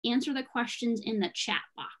answer the questions in the chat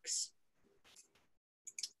box.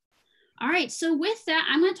 All right, so with that,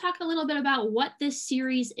 I'm going to talk a little bit about what this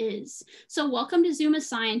series is. So welcome to Zoom as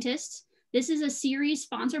Scientists. This is a series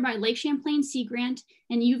sponsored by Lake Champlain Sea Grant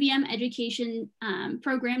and UVM education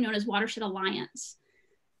program known as Watershed Alliance.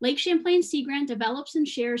 Lake Champlain Sea Grant develops and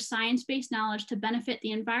shares science-based knowledge to benefit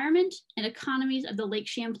the environment and economies of the Lake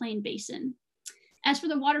Champlain Basin. As for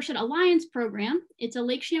the Watershed Alliance program, it's a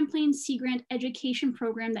Lake Champlain Sea Grant education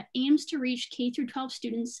program that aims to reach K-12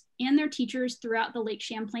 students and their teachers throughout the Lake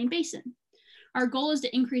Champlain Basin. Our goal is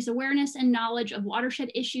to increase awareness and knowledge of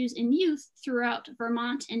watershed issues in youth throughout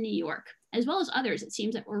Vermont and New York, as well as others. It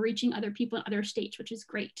seems that we're reaching other people in other states, which is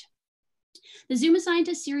great. The Zoom as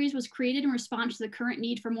Scientist series was created in response to the current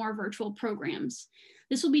need for more virtual programs.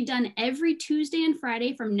 This will be done every Tuesday and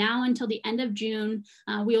Friday from now until the end of June.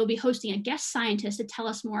 We will be hosting a guest scientist to tell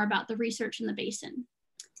us more about the research in the basin.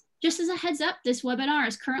 Just as a heads up, this webinar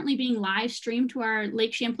is currently being live streamed to our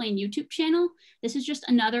Lake Champlain YouTube channel. This is just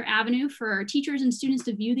another avenue for our teachers and students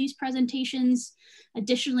to view these presentations.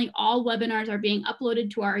 Additionally, all webinars are being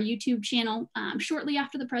uploaded to our YouTube channel shortly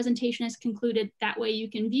after the presentation is concluded. That way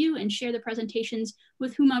you can view and share the presentations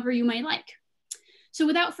with whomever you may like. So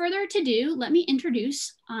without further ado, let me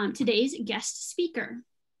introduce today's guest speaker.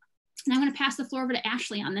 And I'm going to pass the floor over to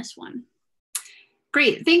Ashley on this one.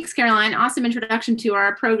 Great, thanks Caroline. Awesome introduction to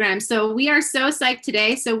our program. So we are so psyched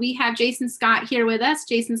today. So we have Jason Scott here with us.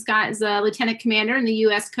 Jason Scott is a Lieutenant Commander in the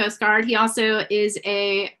U.S. Coast Guard. He also is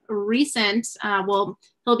a recent, he'll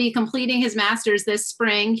be completing his master's this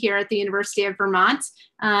spring here at the University of Vermont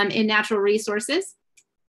in natural resources.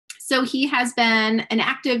 So he has been an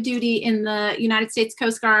active duty in the United States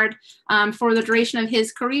Coast Guard for the duration of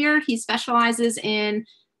his career. He specializes in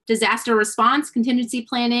disaster response, contingency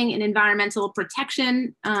planning, and environmental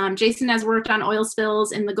protection. Jason has worked on oil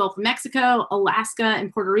spills in the Gulf of Mexico, Alaska,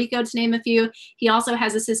 and Puerto Rico, to name a few. He also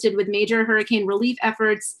has assisted with major hurricane relief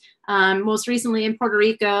efforts, most recently in Puerto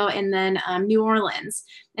Rico and then New Orleans.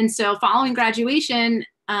 And so following graduation,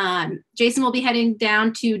 Jason will be heading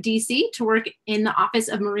down to DC to work in the Office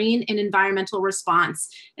of Marine and Environmental Response.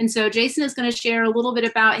 And so Jason is going to share a little bit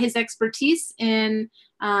about his expertise in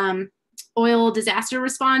oil disaster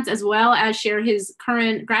response, as well as share his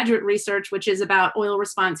current graduate research, which is about oil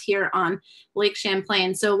response here on Lake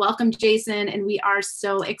Champlain. So welcome, Jason, and we are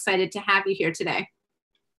so excited to have you here today.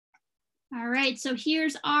 All right, so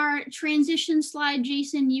here's our transition slide,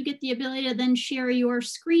 Jason. You get the ability to then share your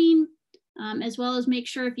screen, as well as make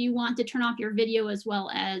sure if you want to turn off your video as well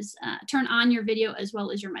as turn on your video as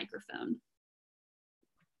well as your microphone.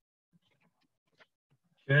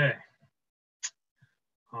 Okay.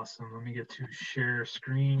 Awesome. Let me get to share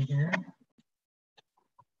screen here.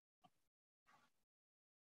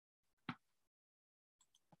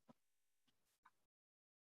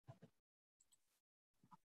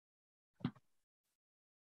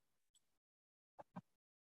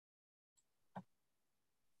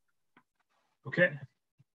 Okay.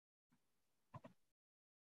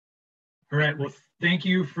 All right. Well, thank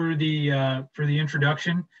you for the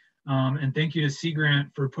introduction. And thank you to Sea Grant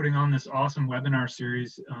for putting on this awesome webinar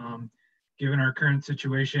series. Given our current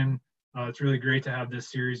situation, it's really great to have this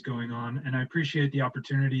series going on. And I appreciate the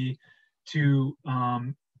opportunity to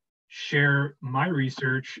share my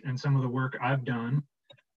research and some of the work I've done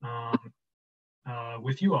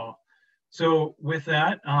with you all. So with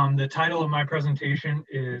that, the title of my presentation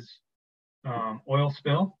is Oil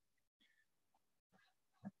Spill.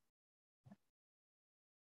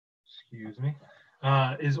 Excuse me.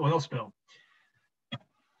 Is oil spill.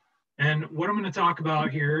 And what I'm going to talk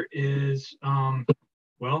about here is,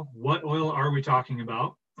 well, what oil are we talking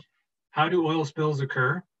about? How do oil spills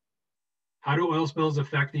occur? How do oil spills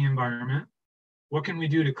affect the environment? What can we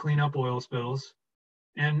do to clean up oil spills?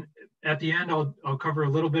 And at the end, I'll cover a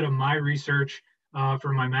little bit of my research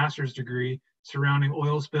for my master's degree surrounding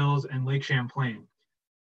oil spills and Lake Champlain.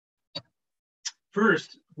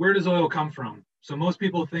 First, where does oil come from? So most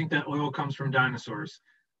people think that oil comes from dinosaurs.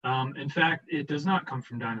 In fact, it does not come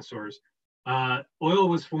from dinosaurs. Oil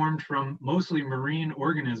was formed from mostly marine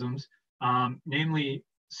organisms, namely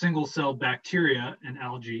single-celled bacteria and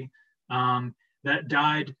algae that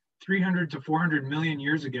died 300 to 400 million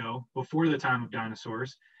years ago, before the time of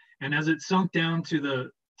dinosaurs. And as it sunk down to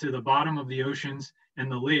the bottom of the oceans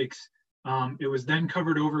and the lakes, it was then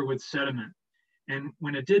covered over with sediment. And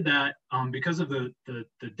when it did that, because of the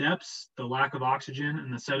depths, the lack of oxygen,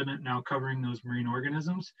 and the sediment now covering those marine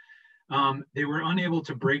organisms, they were unable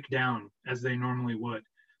to break down as they normally would.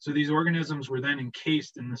 So these organisms were then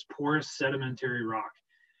encased in this porous sedimentary rock.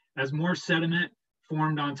 As more sediment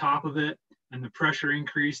formed on top of it, and the pressure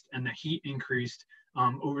increased and the heat increased,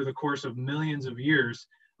 over the course of millions of years,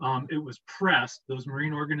 it was pressed, those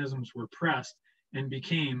marine organisms were pressed and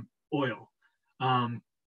became oil.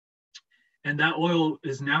 And that oil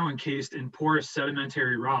is now encased in porous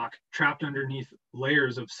sedimentary rock, trapped underneath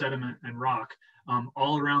layers of sediment and rock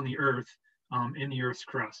all around the Earth, in the Earth's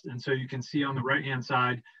crust. And so you can see on the right-hand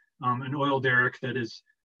side an oil derrick that is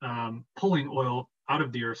pulling oil out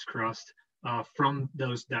of the Earth's crust from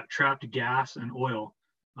that trapped gas and oil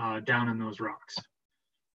down in those rocks.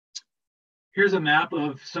 Here's a map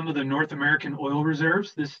of some of the North American oil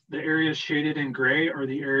reserves. The areas shaded in gray are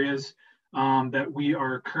the areas that we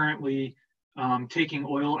are currently taking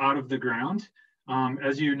oil out of the ground.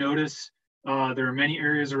 As you notice, there are many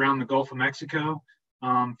areas around the Gulf of Mexico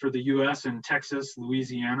for the US, and Texas,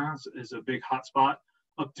 Louisiana is a big hotspot,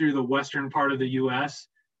 up through the western part of the US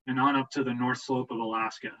and on up to the north slope of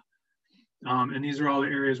Alaska. And these are all the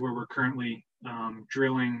areas where we're currently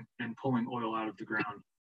drilling and pulling oil out of the ground.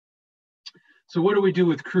 So what do we do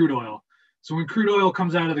with crude oil? So when crude oil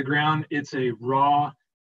comes out of the ground, it's a raw,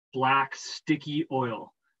 black, sticky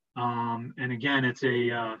oil. And again, it's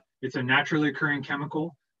a naturally occurring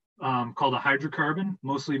chemical called a hydrocarbon,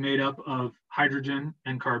 mostly made up of hydrogen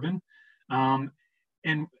and carbon. And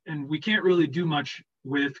we can't really do much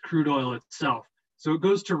with crude oil itself. So it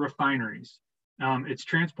goes to refineries. It's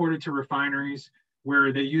transported to refineries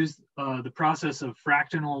where they use the process of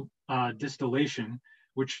fractional distillation,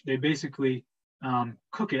 which they basically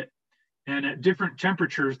cook it. And at different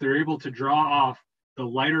temperatures, they're able to draw off the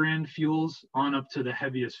lighter end fuels on up to the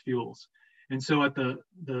heaviest fuels. And so at the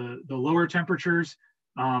lower temperatures,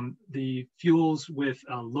 the fuels with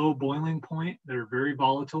a low boiling point that are very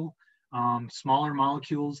volatile, smaller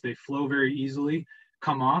molecules, they flow very easily,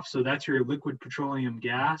 come off. So that's your liquid petroleum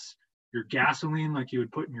gas, your gasoline like you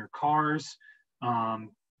would put in your cars,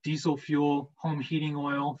 diesel fuel, home heating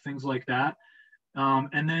oil, things like that.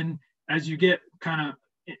 And then as you get kind of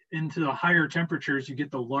into the higher temperatures, you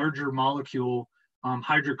get the larger molecule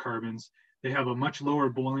hydrocarbons. They have a much lower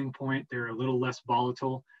boiling point. They're a little less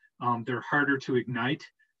volatile. They're harder to ignite.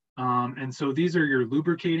 And so these are your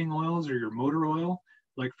lubricating oils or your motor oil,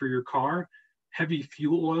 like for your car, heavy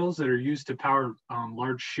fuel oils that are used to power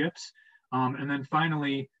large ships. And then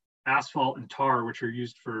finally, asphalt and tar, which are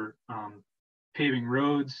used for paving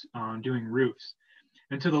roads, doing roofs.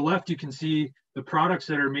 And to the left, you can see the products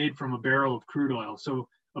that are made from a barrel of crude oil. So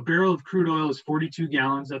a barrel of crude oil is 42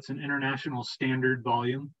 gallons. That's an international standard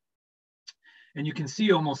volume. And you can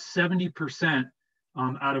see almost 70%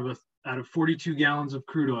 out of 42 gallons of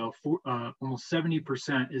crude oil, almost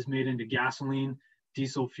 70% is made into gasoline,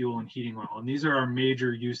 diesel fuel, and heating oil. And these are our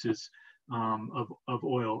major uses of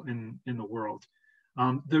oil in the world.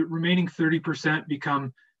 The remaining 30%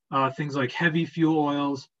 become things like heavy fuel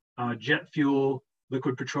oils, jet fuel,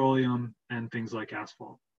 liquid petroleum, and things like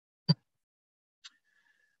asphalt.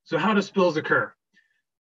 So how do spills occur?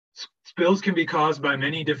 Spills can be caused by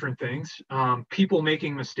many different things. People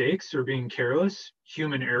making mistakes or being careless,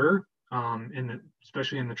 human error,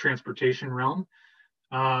 especially in the transportation realm,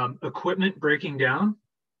 equipment breaking down,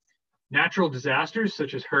 natural disasters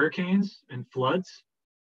such as hurricanes and floods,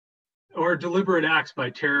 or deliberate acts by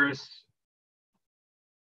terrorists,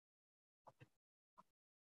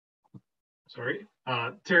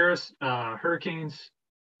 hurricanes,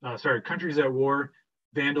 countries at war,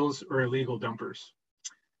 vandals, or illegal dumpers.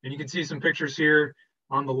 And you can see some pictures here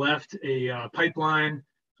on the left, a pipeline.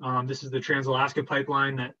 This is the Trans-Alaska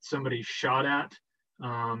pipeline that somebody shot at.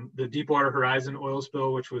 The Deepwater Horizon oil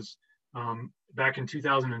spill, which was back in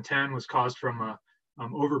 2010, was caused from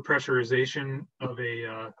overpressurization of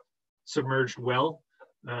a submerged well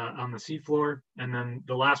on the seafloor. And then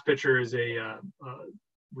the last picture is a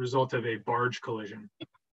result of a barge collision.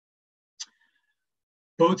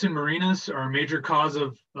 Boats and marinas are a major cause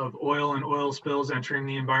of oil and oil spills entering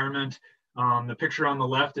the environment. The picture on the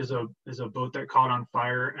left is a boat that caught on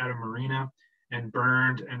fire at a marina and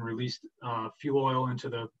burned and released fuel oil into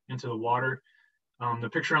the water. The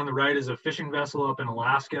picture on the right is a fishing vessel up in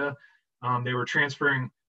Alaska. They were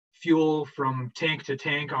transferring fuel from tank to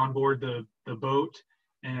tank on board the boat,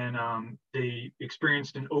 and they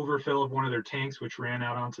experienced an overfill of one of their tanks, which ran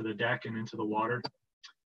out onto the deck and into the water.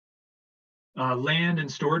 Land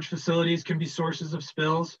and storage facilities can be sources of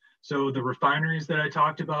spills. So the refineries that I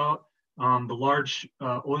talked about, the large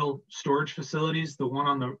oil storage facilities, the one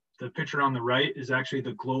on the picture on the right is actually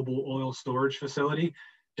the Global Oil Storage Facility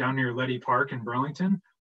down near Letty Park in Burlington.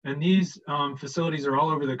 And these facilities are all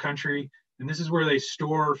over the country. And this is where they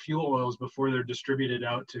store fuel oils before they're distributed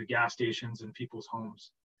out to gas stations and people's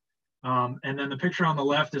homes. And then the picture on the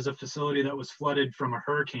left is a facility that was flooded from a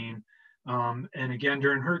hurricane. And again,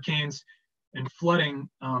 during hurricanes, and flooding,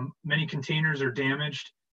 many containers are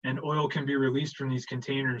damaged and oil can be released from these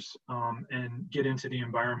containers and get into the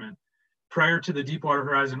environment. Prior to the Deepwater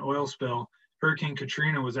Horizon oil spill, Hurricane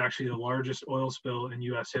Katrina was actually the largest oil spill in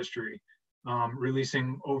US history,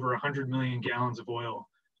 releasing over 100 million gallons of oil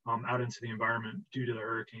out into the environment due to the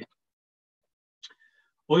hurricane.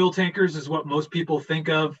 Oil tankers is what most people think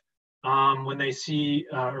of when they see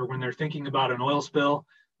or when they're thinking about an oil spill,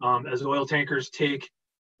 as oil tankers take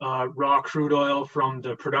raw crude oil from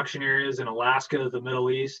the production areas in Alaska, the Middle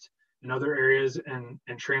East, and other areas and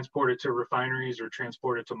transport it to refineries or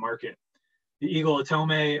transport it to market. The Eagle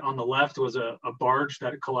Atome on the left was a barge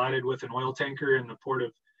that collided with an oil tanker in the port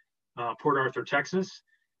of Port Arthur, Texas.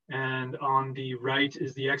 And on the right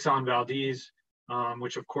is the Exxon Valdez,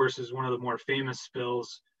 which of course is one of the more famous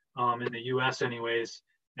spills in the US anyways.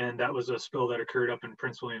 And that was a spill that occurred up in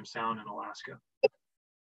Prince William Sound in Alaska.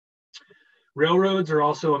 Railroads are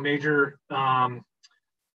also a major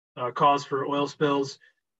cause for oil spills.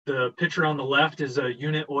 The picture on the left is a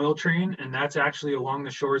unit oil train, and that's actually along the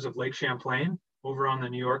shores of Lake Champlain over on the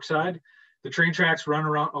New York side. The train tracks run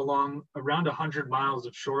around 100 miles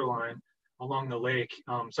of shoreline along the lake,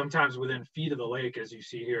 sometimes within feet of the lake, as you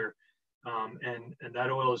see here. And that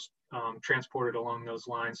oil is transported along those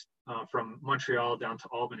lines from Montreal down to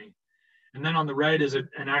Albany. And then on the right is an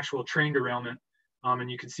actual train derailment. And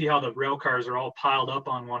you can see how the rail cars are all piled up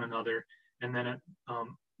on one another. And then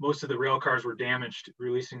most of the rail cars were damaged,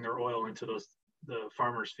 releasing their oil into the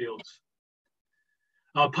farmers' fields.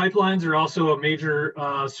 Pipelines are also a major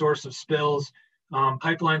source of spills.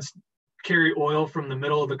 Pipelines carry oil from the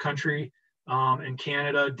middle of the country in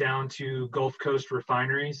Canada down to Gulf Coast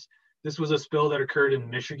refineries. This was a spill that occurred in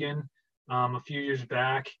Michigan a few years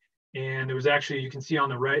back. And there was actually, you can see on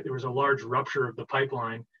the right, there was a large rupture of the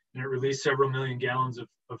pipeline, and it released several million gallons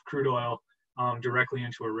of crude oil directly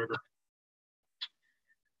into a river.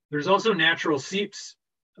 There's also natural seeps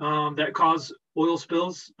that cause oil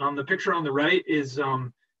spills. The picture on the right is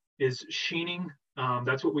sheening.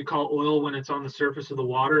 That's what we call oil when it's on the surface of the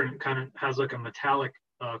water and it kind of has like a metallic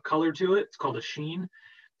color to it. It's called a sheen.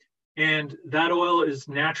 And that oil is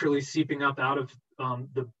naturally seeping up out of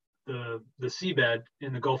the seabed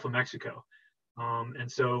in the Gulf of Mexico.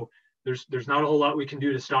 And so there's not a whole lot we can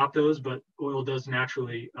do to stop those, but oil does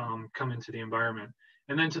naturally come into the environment.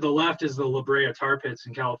 And then to the left is the La Brea tar pits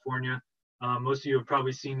in California. Most of you have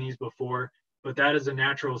probably seen these before, but that is a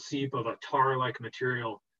natural seep of a tar-like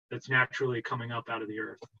material that's naturally coming up out of the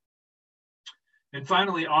earth. And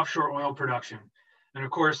finally, offshore oil production. And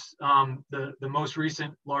of course, the most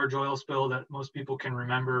recent large oil spill that most people can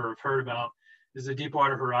remember or have heard about is the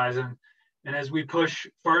Deepwater Horizon. And as we push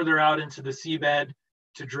farther out into the seabed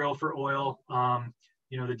to drill for oil,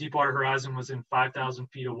 the Deepwater Horizon was in 5,000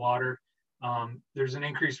 feet of water. There's an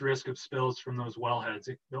increased risk of spills from those wellheads.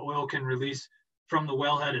 The oil can release from the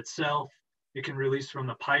wellhead itself. It can release from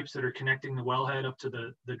the pipes that are connecting the wellhead up to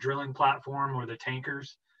the drilling platform or the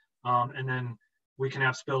tankers. And then we can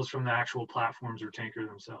have spills from the actual platforms or tanker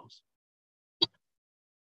themselves.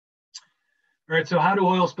 All right, so how do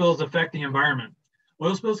oil spills affect the environment?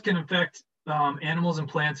 Oil spills can affect animals and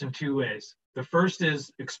plants in two ways. The first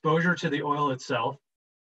is exposure to the oil itself.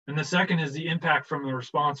 And the second is the impact from the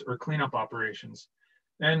response or cleanup operations.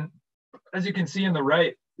 And as you can see in the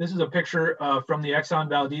right, this is a picture from the Exxon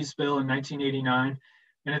Valdez spill in 1989.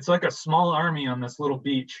 And it's like a small army on this little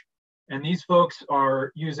beach. And these folks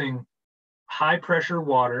are using high pressure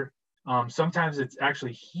water. Sometimes it's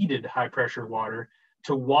actually heated high pressure water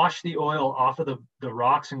to wash the oil off of the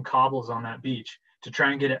rocks and cobbles on that beach to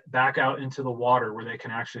try and get it back out into the water where they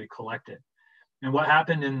can actually collect it. And what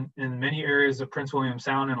happened in many areas of Prince William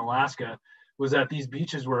Sound in Alaska was that these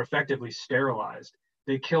beaches were effectively sterilized.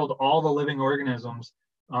 They killed all the living organisms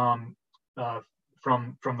from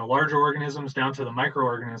the larger organisms down to the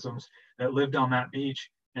microorganisms that lived on that beach.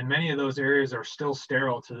 And many of those areas are still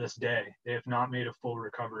sterile to this day. They have not made a full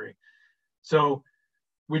recovery. So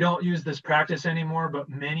we don't use this practice anymore, but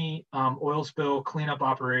many oil spill cleanup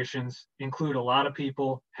operations include a lot of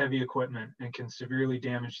people, heavy equipment, and can severely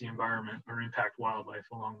damage the environment or impact wildlife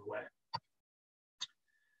along the way.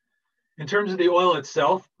 In terms of the oil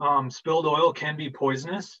itself, spilled oil can be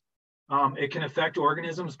poisonous. It can affect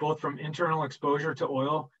organisms both from internal exposure to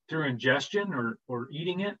oil through ingestion or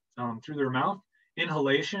eating it through their mouth,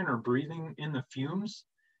 inhalation or breathing in the fumes,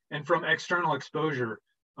 and from external exposure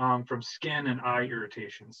from skin and eye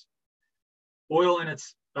irritations. Oil and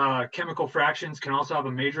its chemical fractions can also have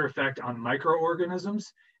a major effect on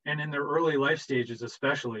microorganisms and in their early life stages,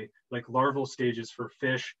 especially like larval stages for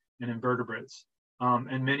fish and invertebrates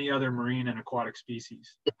and many other marine and aquatic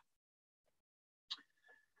species.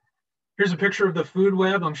 Here's a picture of the food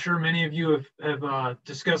web. I'm sure many of you have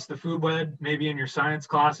discussed the food web, maybe in your science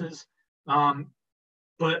classes.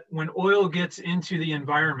 But when oil gets into the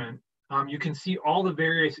environment, you can see all the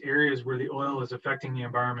various areas where the oil is affecting the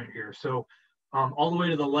environment here. So all the way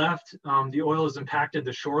to the left, the oil has impacted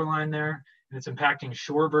the shoreline there, and it's impacting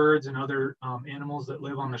shorebirds and other animals that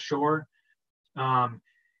live on the shore.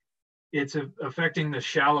 It's affecting the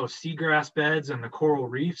shallow seagrass beds and the coral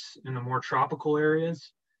reefs in the more tropical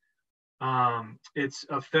areas. It's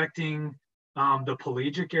affecting the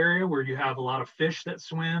pelagic area where you have a lot of fish that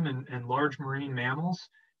swim and large marine mammals.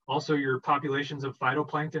 Also your populations of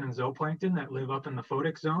phytoplankton and zooplankton that live up in the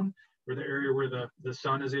photic zone, or the area where the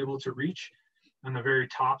sun is able to reach on the very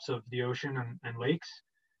tops of the ocean and lakes.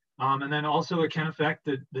 And then also it can affect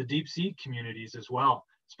the deep sea communities as well,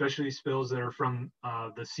 especially spills that are from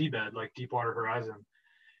the seabed, like Deepwater Horizon.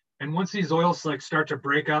 And once these oil slicks start to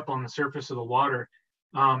break up on the surface of the water,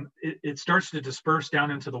 it starts to disperse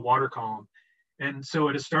down into the water column. And so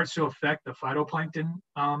it starts to affect the phytoplankton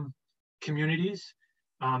communities.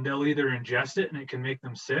 They'll either ingest it and it can make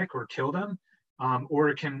them sick or kill them, or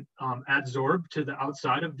it can adsorb to the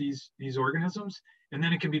outside of these organisms, and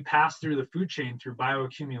then it can be passed through the food chain through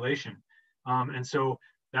bioaccumulation. And so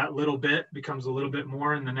that little bit becomes a little bit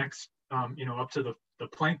more in the next, up to the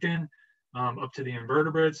plankton, up to the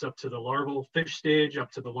invertebrates, up to the larval fish stage, up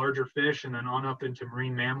to the larger fish, and then on up into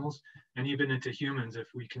marine mammals, and even into humans if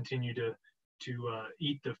we continue to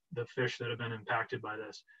eat the fish that have been impacted by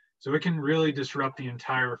this. So it can really disrupt the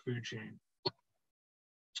entire food chain.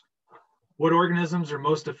 What organisms are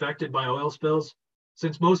most affected by oil spills?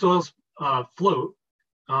 Since most oils float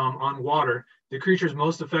on water, the creatures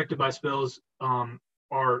most affected by spills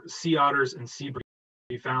are sea otters and sea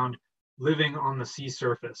birds found living on the sea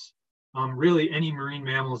surface. Really, any marine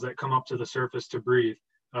mammals that come up to the surface to breathe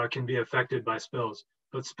can be affected by spills.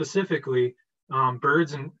 But specifically,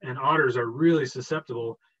 birds and otters are really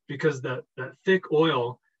susceptible because that thick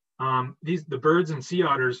oil, the birds and sea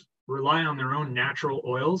otters rely on their own natural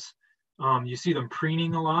oils. You see them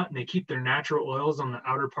preening a lot, and they keep their natural oils on the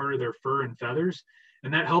outer part of their fur and feathers,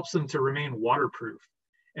 and that helps them to remain waterproof.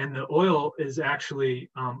 And the oil is actually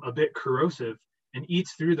a bit corrosive and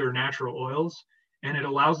eats through their natural oils, and it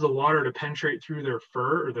allows the water to penetrate through their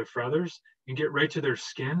fur or their feathers and get right to their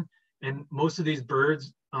skin. And most of these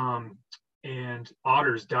birds and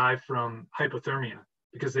otters die from hypothermia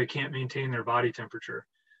because they can't maintain their body temperature.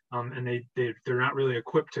 And they're not really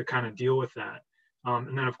equipped to kind of deal with that.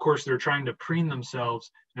 And then of course they're trying to preen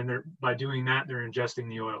themselves, and by doing that, they're ingesting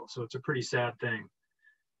the oil. So it's a pretty sad thing.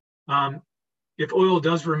 If oil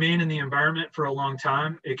does remain in the environment for a long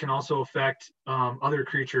time, it can also affect other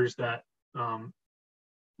creatures that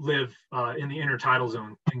live in the intertidal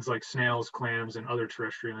zone, things like snails, clams, and other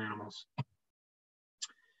terrestrial animals.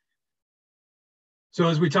 So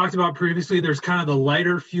as we talked about previously, there's kind of the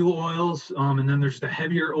lighter fuel oils, and then there's the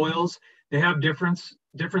heavier oils. They have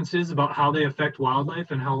differences about how they affect wildlife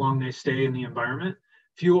and how long they stay in the environment.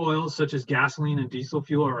 Fuel oils such as gasoline and diesel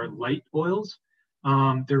fuel are light oils.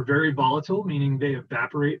 They're very volatile, meaning they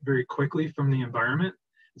evaporate very quickly from the environment.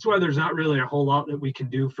 That's why there's not really a whole lot that we can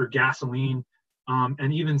do for gasoline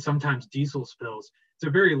and even sometimes diesel spills. It's a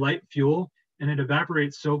very light fuel, and it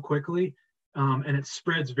evaporates so quickly, and it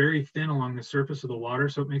spreads very thin along the surface of the water,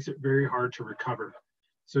 so it makes it very hard to recover.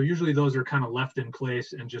 So usually those are kind of left in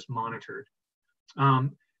place and just monitored.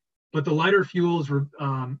 But the lighter fuels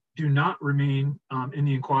do not remain in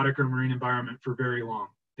the aquatic or marine environment for very long.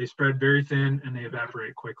 They spread very thin and they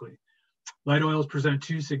evaporate quickly. Light oils present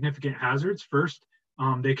two significant hazards. First,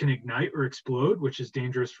 they can ignite or explode, which is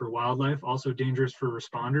dangerous for wildlife, also dangerous for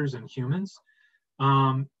responders and humans.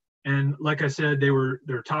 And like I said,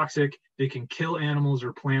 they're toxic. They can kill animals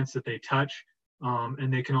or plants that they touch,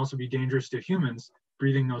 and they can also be dangerous to humans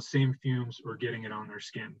breathing those same fumes or getting it on their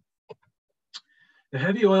skin. The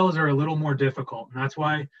heavy oils are a little more difficult, and that's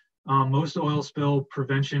why most oil spill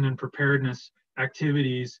prevention and preparedness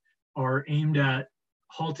activities are aimed at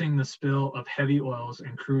halting the spill of heavy oils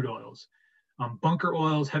and crude oils. Bunker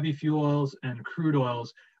oils, heavy fuel oils, and crude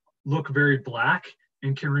oils look very black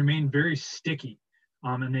and can remain very sticky.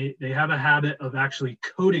 And they have a habit of actually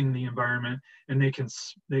coating the environment, and they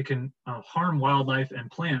can harm wildlife and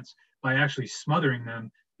plants by actually smothering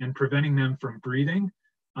them and preventing them from breathing,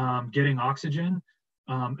 getting oxygen,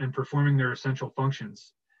 and performing their essential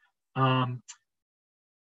functions.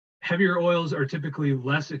 Heavier oils are typically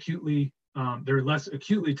less acutely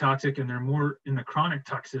toxic, and they're more in the chronic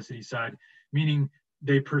toxicity side, meaning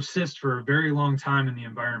they persist for a very long time in the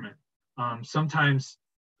environment, sometimes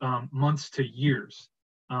months to years.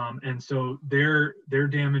 And so their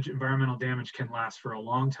damage, environmental damage, can last for a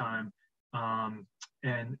long time but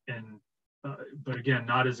again,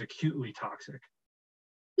 not as acutely toxic.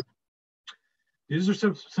 These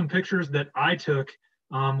are some pictures that I took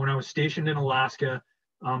when I was stationed in Alaska.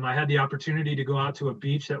 I had the opportunity to go out to a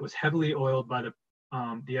beach that was heavily oiled by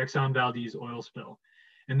the Exxon Valdez oil spill.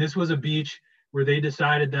 And this was a beach where they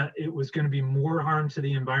decided that it was going to be more harm to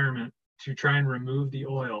the environment to try and remove the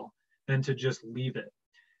oil than to just leave it.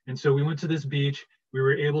 And so we went to this beach. We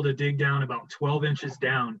were able to dig down about 12 inches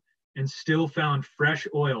down and still found fresh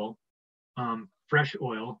oil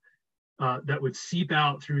that would seep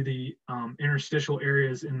out through the interstitial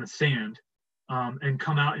areas in the sand and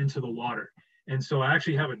come out into the water. And so I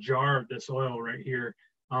actually have a jar of this oil right here.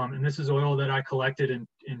 And this is oil that I collected in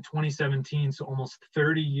 2017, so almost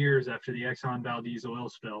 30 years after the Exxon Valdez oil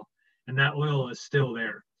spill. And that oil is still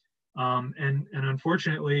there. And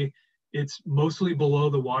unfortunately, it's mostly below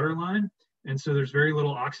the water line. And so there's very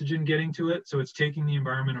little oxygen getting to it. So it's taking the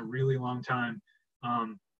environment a really long time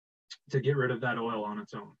to get rid of that oil on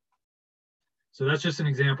its own. So that's just an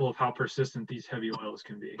example of how persistent these heavy oils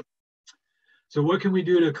can be. So what can we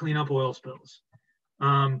do to clean up oil spills?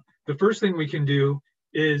 The first thing we can do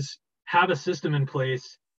is have a system in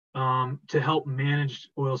place to help manage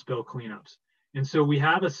oil spill cleanups. And so we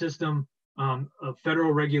have a system of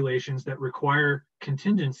federal regulations that require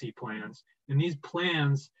contingency plans. And these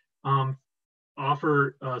plans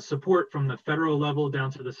offer support from the federal level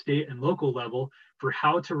down to the state and local level for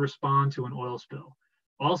how to respond to an oil spill.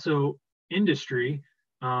 Also, industry,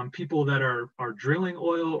 people that are drilling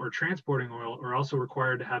oil or transporting oil are also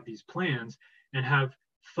required to have these plans and have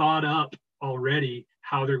thought up already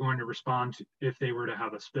how they're going to respond if they were to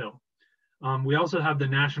have a spill. We also have the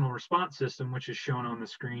National Response System, which is shown on the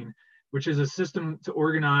screen, which is a system to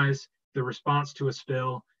organize the response to a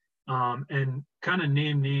spill and kind of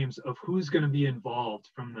name names of who's going to be involved,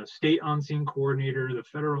 from the state on-scene coordinator, the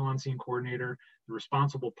federal on-scene coordinator, the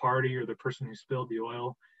responsible party, or the person who spilled the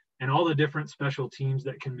oil, and all the different special teams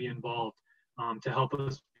that can be involved to help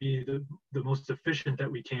us be the most efficient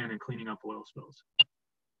that we can in cleaning up oil spills.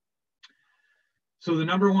 So the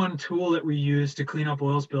number one tool that we use to clean up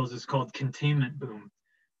oil spills is called containment boom.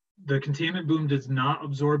 The containment boom does not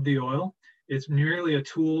absorb the oil. It's merely a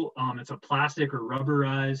tool. It's a plastic or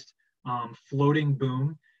rubberized floating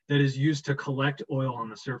boom that is used to collect oil on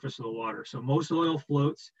the surface of the water. So most oil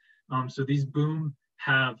floats. So these boom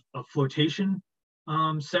have a flotation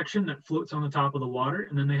section that floats on the top of the water.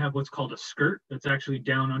 And then they have what's called a skirt that's actually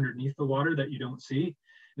down underneath the water that you don't see.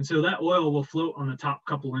 And so that oil will float on the top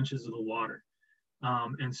couple inches of the water.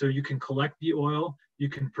 And so you can collect the oil, you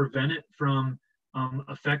can prevent it from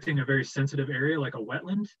affecting a very sensitive area like a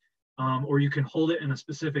wetland, or you can hold it in a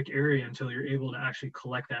specific area until you're able to actually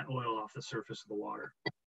collect that oil off the surface of the water.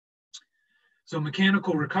 So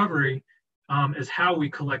mechanical recovery is how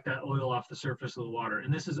we collect that oil off the surface of the water.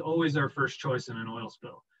 And this is always our first choice in an oil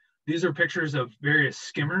spill. These are pictures of various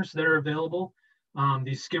skimmers that are available.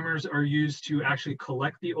 These skimmers are used to actually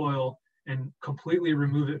collect the oil and completely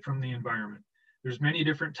remove it from the environment. There's many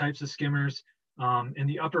different types of skimmers. In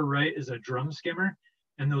the upper right is a drum skimmer,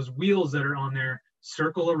 and those wheels that are on there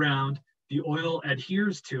circle around, the oil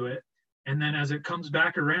adheres to it, and then as it comes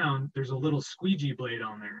back around, there's a little squeegee blade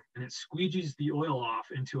on there, and it squeegees the oil off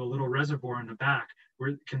into a little reservoir in the back where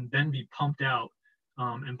it can then be pumped out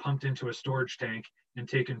and pumped into a storage tank and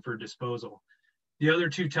taken for disposal. The other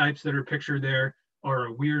two types that are pictured there are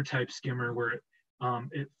a weir type skimmer where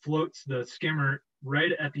it floats the skimmer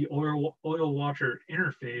right at the oil water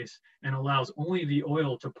interface and allows only the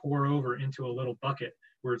oil to pour over into a little bucket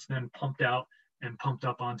where it's then pumped out and pumped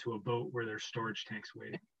up onto a boat where there's storage tanks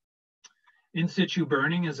waiting. In situ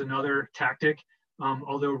burning is another tactic,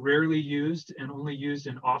 although rarely used and only used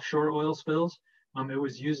in offshore oil spills. It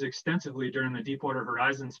was used extensively during the Deepwater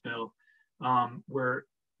Horizon spill, where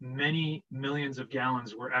many millions of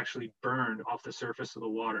gallons were actually burned off the surface of the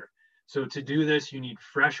water. So to do this, you need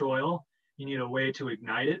fresh oil, you need a way to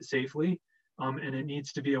ignite it safely, and it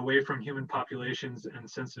needs to be away from human populations and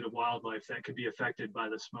sensitive wildlife that could be affected by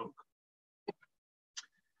the smoke.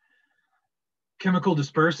 Chemical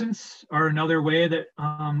dispersants are another way that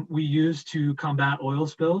we use to combat oil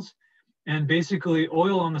spills. And basically,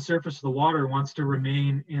 oil on the surface of the water wants to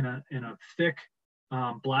remain in a thick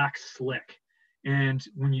black slick. And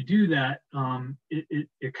when you do that,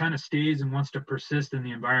 it kind of stays and wants to persist in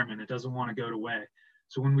the environment. It doesn't want to go away.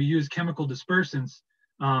 So when we use chemical dispersants,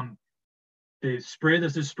 they spray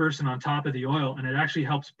this dispersant on top of the oil, and it actually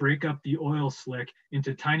helps break up the oil slick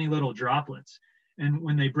into tiny little droplets. And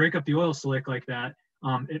when they break up the oil slick like that,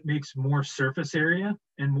 it makes more surface area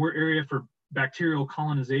and more area for bacterial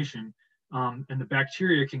colonization and the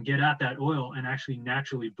bacteria can get at that oil and actually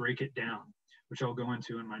naturally break it down, which I'll go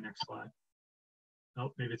into in my next slide.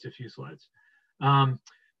 Oh, maybe it's a few slides.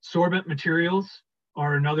 Sorbent materials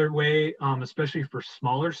are another way, especially for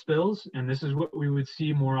smaller spills, and this is what we would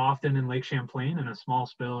see more often in Lake Champlain in a small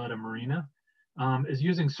spill at a marina, is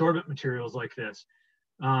using sorbent materials like this.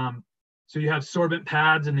 So you have sorbent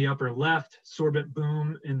pads in the upper left, sorbent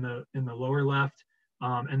boom in the lower left,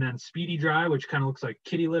 and then speedy dry, which kind of looks like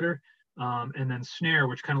kitty litter, and then snare,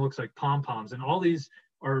 which kind of looks like pom-poms. And all these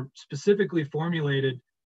are specifically formulated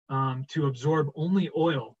to absorb only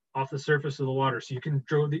oil off the surface of the water. So you can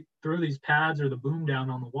throw these pads or the boom down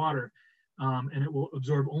on the water, and it will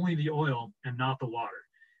absorb only the oil and not the water.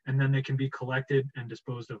 And then they can be collected and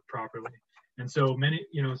disposed of properly. And so many,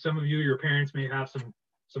 some of you, your parents may have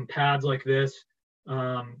some pads like this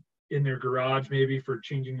in their garage, maybe for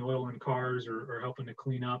changing oil in cars or helping to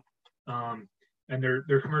clean up. And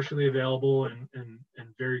they're commercially available and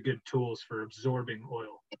very good tools for absorbing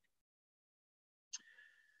oil.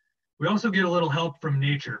 We also get a little help from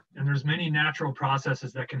nature, and there's many natural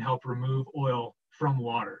processes that can help remove oil from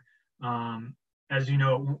water. As you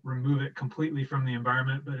know, it won't remove it completely from the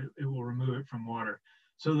environment, but it will remove it from water.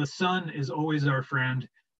 So the sun is always our friend,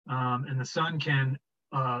 and the sun can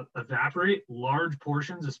evaporate large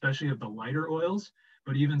portions, especially of the lighter oils,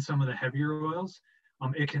 but even some of the heavier oils.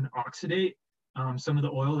 It can oxidate some of the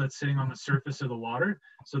oil that's sitting on the surface of the water.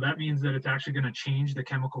 So that means that it's actually going to change the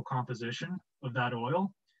chemical composition of that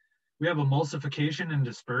oil. We have emulsification and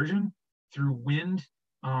dispersion through wind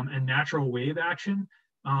and natural wave action.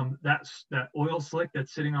 That oil slick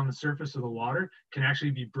that's sitting on the surface of the water can actually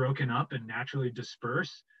be broken up and naturally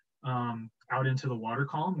disperse out into the water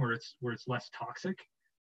column where it's less toxic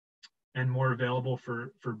and more available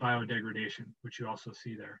for biodegradation, which you also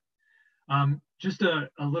see there. Just a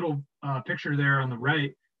little picture there on the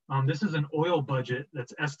right. This is an oil budget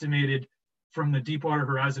that's estimated from the Deepwater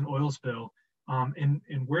Horizon oil spill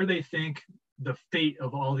and where they think the fate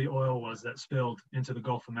of all the oil was that spilled into the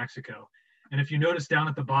Gulf of Mexico. And if you notice down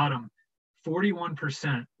at the bottom,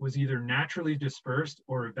 41% was either naturally dispersed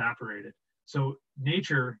or evaporated. So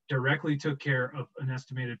nature directly took care of an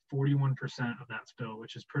estimated 41% of that spill,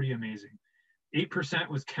 which is pretty amazing. 8%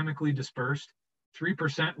 was chemically dispersed,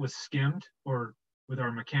 3% was skimmed, or with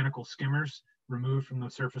our mechanical skimmers, removed from the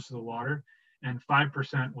surface of the water, and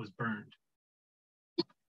 5% was burned.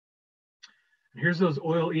 Here's those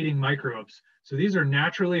oil-eating microbes. So these are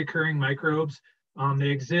naturally occurring microbes. They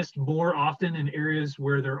exist more often in areas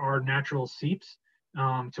where there are natural seeps,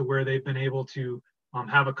 to where they've been able to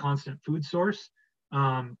have a constant food source.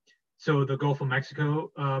 So the Gulf of Mexico,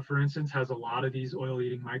 for instance, has a lot of these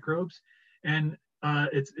oil-eating microbes. And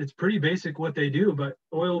it's pretty basic what they do, but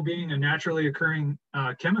oil being a naturally occurring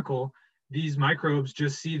chemical, these microbes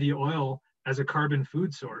just see the oil as a carbon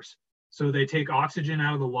food source. So they take oxygen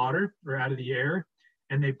out of the water or out of the air,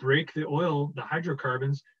 and they break the oil, the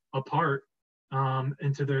hydrocarbons, apart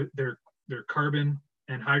into their carbon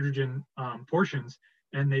and hydrogen portions,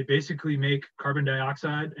 and they basically make carbon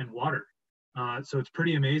dioxide and water. So it's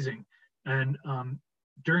pretty amazing. And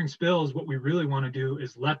during spills, what we really want to do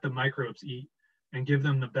is let the microbes eat and give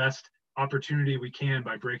them the best opportunity we can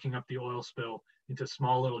by breaking up the oil spill into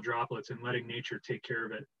small little droplets and letting nature take care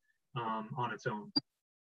of it on its own.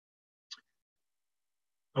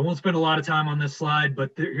 I won't spend a lot of time on this slide,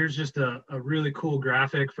 but here's just a really cool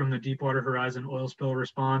graphic from the Deepwater Horizon oil spill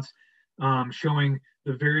response, showing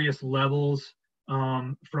the various levels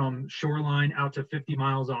from shoreline out to 50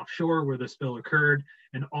 miles offshore where the spill occurred,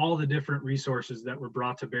 and all the different resources that were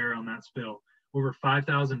brought to bear on that spill. Over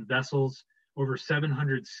 5,000 vessels, over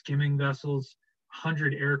 700 skimming vessels,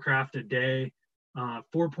 100 aircraft a day,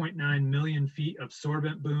 4.9 million feet of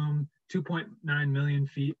sorbent boom, 2.9 million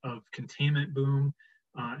feet of containment boom,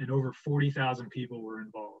 and over 40,000 people were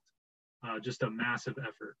involved. Just a massive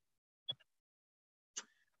effort.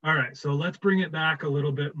 All right, so let's bring it back a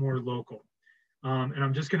little bit more local. And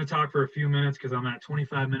I'm just going to talk for a few minutes because I'm at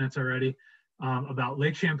 25 minutes already about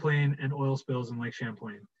Lake Champlain and oil spills in Lake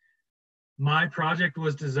Champlain. My project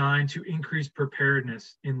was designed to increase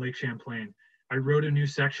preparedness in Lake Champlain. I wrote a new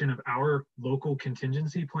section of our local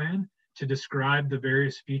contingency plan to describe the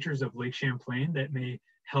various features of Lake Champlain that may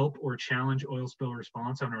help or challenge oil spill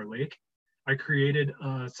response on our lake. I created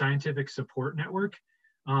a scientific support network,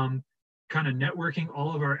 kind of networking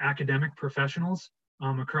all of our academic professionals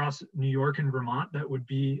across New York and Vermont that would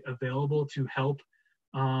be available to help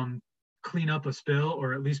clean up a spill,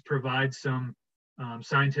 or at least provide some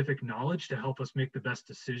scientific knowledge to help us make the best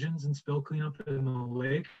decisions in spill cleanup in the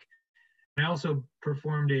lake. I also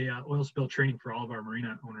performed a oil spill training for all of our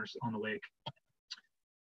marina owners on the lake.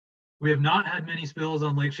 We have not had many spills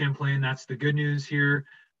on Lake Champlain. That's the good news here.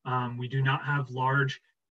 We do not have large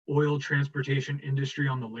oil transportation industry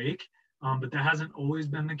on the lake, but that hasn't always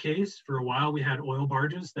been the case. For a while, we had oil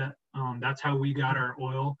barges that's how we got our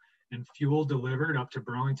oil and fuel delivered up to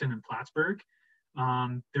Burlington and Plattsburgh.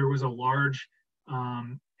 There was a large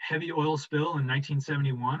heavy oil spill in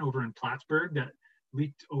 1971 over in Plattsburgh that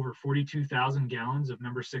leaked over 42,000 gallons of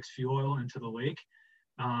number 6 fuel oil into the lake.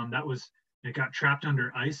 It got trapped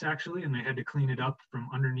under ice actually, and they had to clean it up from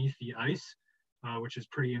underneath the ice, which is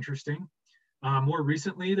pretty interesting. More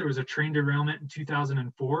recently, there was a train derailment in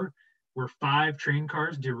 2004 where 5 train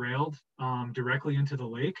cars derailed directly into the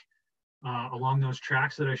lake along those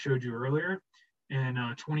tracks that I showed you earlier,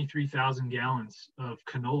 and 23,000 gallons of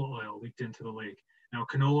canola oil leaked into the lake. Now,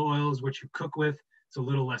 canola oil is what you cook with. It's a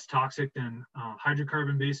little less toxic than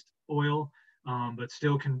hydrocarbon-based oil, but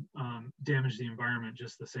still can damage the environment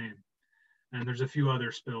just the same. And there's a few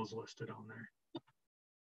other spills listed on there.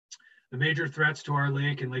 The major threats to our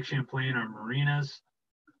lake and Lake Champlain are marinas,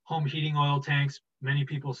 home heating oil tanks. Many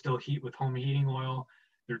people still heat with home heating oil.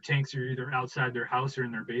 Their tanks are either outside their house or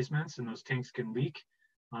in their basements, and those tanks can leak,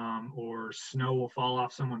 or snow will fall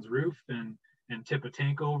off someone's roof and tip a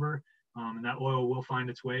tank over, and that oil will find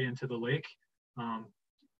its way into the lake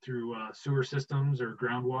through sewer systems or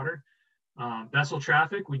groundwater. Vessel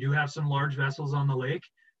traffic, we do have some large vessels on the lake,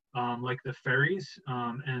 like the ferries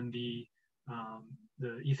and the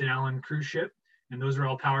Ethan Allen cruise ship, and those are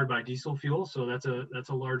all powered by diesel fuel. So that's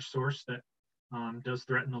a large source that does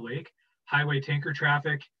threaten the lake. Highway tanker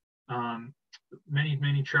traffic,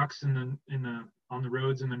 many trucks on the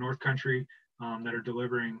roads in the North Country that are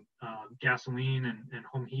delivering gasoline and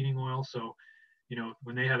home heating oil. So,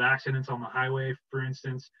 when they have accidents on the highway, for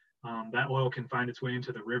instance, that oil can find its way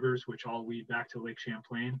into the rivers, which all lead back to Lake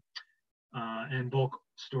Champlain, and bulk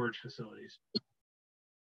storage facilities.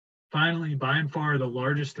 Finally, by and far, the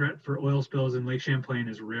largest threat for oil spills in Lake Champlain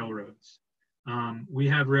is railroads. We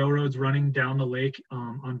have railroads running down the lake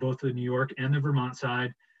on both the New York and the Vermont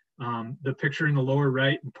side. The picture in the lower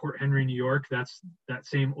right in Port Henry, New York, that's that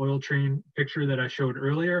same oil train picture that I showed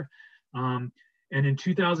earlier. And in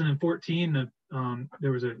 2014,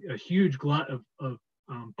 there was a huge glut of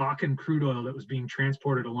Bakken crude oil that was being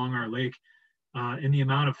transported along our lake in the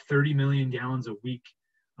amount of 30 million gallons a week.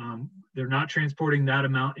 They're not transporting that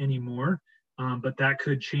amount anymore, but that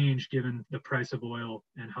could change given the price of oil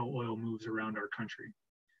and how oil moves around our country.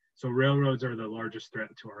 So railroads are the largest threat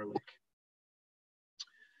to our lake.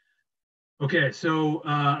 Okay, so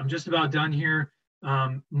I'm just about done here.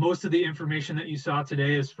 Most of the information that you saw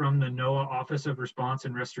today is from the NOAA Office of Response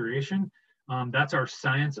and Restoration. That's our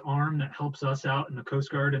science arm that helps us out in the Coast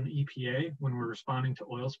Guard and the EPA when we're responding to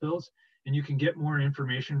oil spills. And you can get more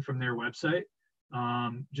information from their website.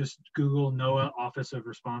 Just Google NOAA Office of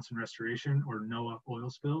Response and Restoration or NOAA oil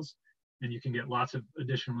spills, and you can get lots of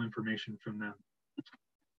additional information from them.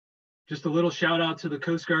 Just a little shout out to the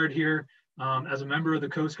Coast Guard here. As a member of the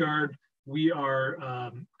Coast Guard, we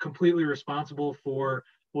are completely responsible for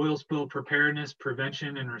oil spill preparedness,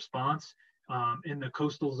 prevention, and response in the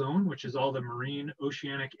coastal zone, which is all the marine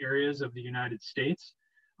oceanic areas of the United States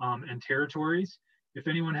and territories. If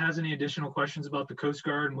anyone has any additional questions about the Coast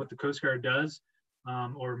Guard and what the Coast Guard does,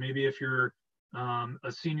 or maybe if you're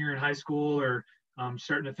a senior in high school or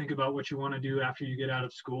starting to think about what you want to do after you get out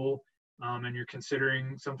of school and you're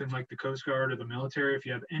considering something like the Coast Guard or the military, if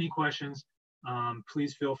you have any questions,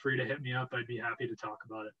 please feel free to hit me up. I'd be happy to talk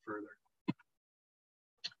about it further.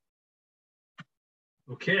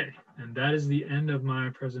 Okay, and that is the end of my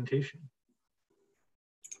presentation.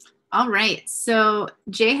 All right, so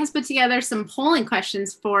Jay has put together some polling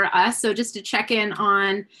questions for us. So just to check in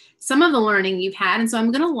on some of the learning you've had. And so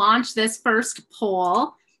I'm gonna launch this first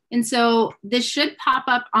poll. And so this should pop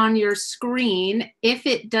up on your screen. If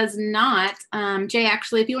it does not, Jay,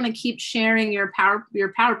 actually, if you wanna keep sharing your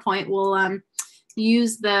PowerPoint, we'll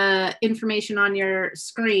use the information on your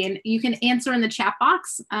screen. You can answer in the chat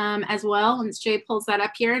box as well, and Jay pulls that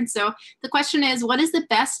up here. And so the question is, what is the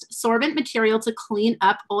best sorbent material to clean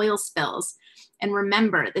up oil spills? And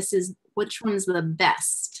remember, this is which one's the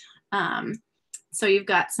best. So you've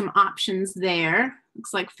got some options there.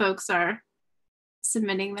 Looks like folks are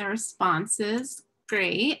submitting their responses.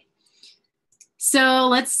 Great. So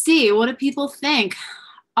let's see, what do people think?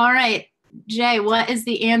 All right. Jay, what is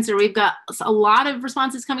the answer? We've got a lot of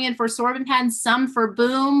responses coming in for sorbent pads, some for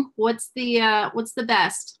boom. What's the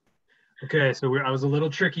best? Okay, so I was a little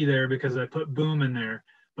tricky there because I put boom in there,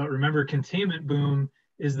 but remember containment boom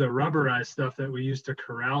is the rubberized stuff that we use to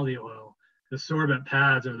corral the oil. The sorbent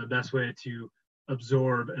pads are the best way to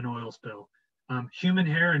absorb an oil spill. Human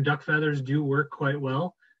hair and duck feathers do work quite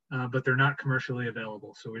well. but they're not commercially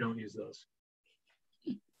available, so we don't use those.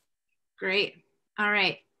 Great. All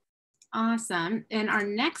right. Awesome. And our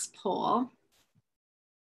next poll,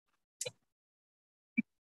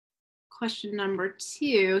 question number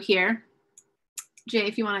 2 here. Jay,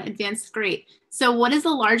 if you want to advance, great. So what is the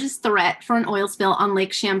largest threat for an oil spill on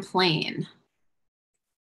Lake Champlain?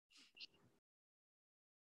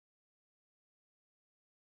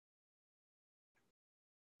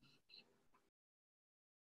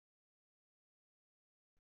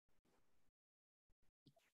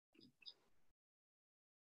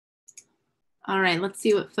 All right, let's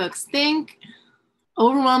see what folks think.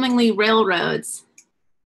 Overwhelmingly railroads.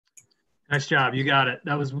 Nice job, you got it.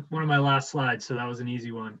 That was one of my last slides, so that was an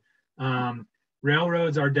easy one.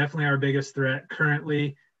 Railroads are definitely our biggest threat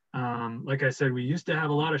currently. Like I said, we used to have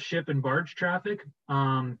a lot of ship and barge traffic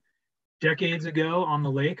decades ago on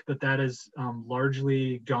the lake, but that is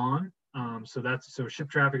largely gone. So ship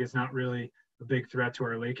traffic is not really a big threat to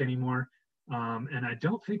our lake anymore. And I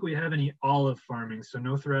don't think we have any olive farming, so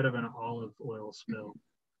no threat of an olive oil spill.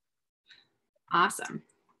 Awesome.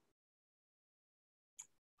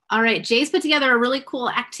 All right, Jay's put together a really cool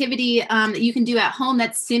activity that you can do at home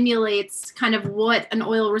that simulates kind of what an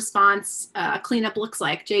oil response cleanup looks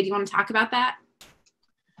like. Jay, do you want to talk about that?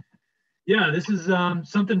 Yeah, this is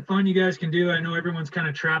something fun you guys can do. I know everyone's kind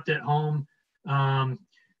of trapped at home.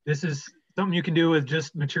 This is something you can do with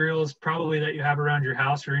just materials probably that you have around your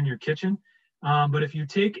house or in your kitchen. But if you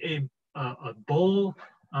take a bowl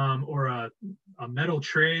or a metal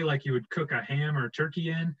tray like you would cook a ham or a turkey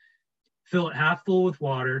in, fill it half full with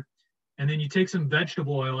water, and then you take some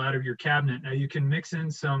vegetable oil out of your cabinet. Now you can mix in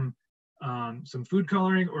some food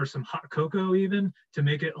coloring or some hot cocoa even to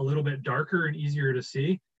make it a little bit darker and easier to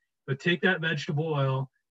see. But take that vegetable oil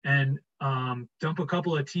and dump a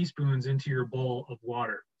couple of teaspoons into your bowl of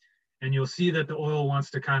water. And you'll see that the oil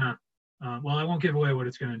wants to kind of, well, I won't give away what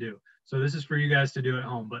it's going to do. So this is for you guys to do at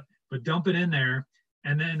home, but dump it in there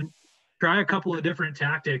and then try a couple of different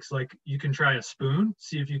tactics. Like you can try a spoon,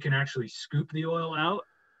 see if you can actually scoop the oil out.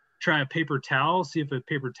 Try a paper towel, see if a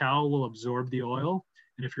paper towel will absorb the oil.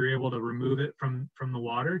 And if you're able to remove it from the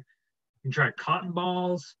water, you can try cotton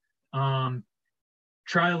balls.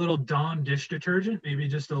 Try a little Dawn dish detergent, maybe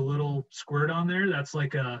just a little squirt on there. That's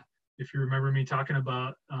like if you remember me talking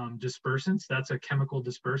about dispersants, that's a chemical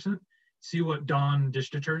dispersant. See what Dawn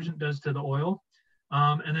dish detergent does to the oil.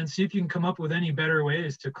 And then see if you can come up with any better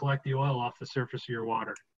ways to collect the oil off the surface of your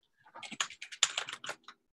water.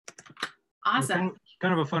 Awesome.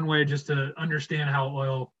 Kind of a fun way just to understand how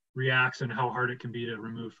oil reacts and how hard it can be to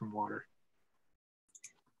remove from water.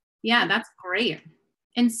 Yeah, that's great.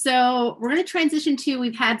 And so we're going to transition to,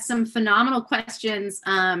 we've had some phenomenal questions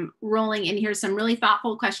rolling in here, some really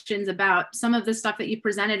thoughtful questions about some of the stuff that you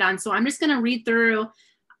presented on. So I'm just going to read through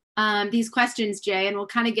these questions, Jay, and we'll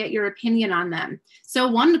kind of get your opinion on them. So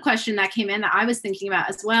one question that came in that I was thinking about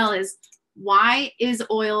as well is, why is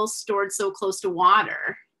oil stored so close to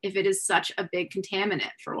water if it is such a big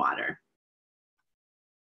contaminant for water?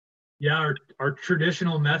 Yeah, our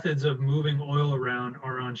traditional methods of moving oil around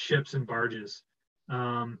are on ships and barges.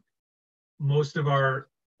 Most of our,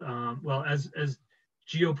 well, as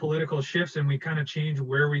geopolitical shifts and we kind of change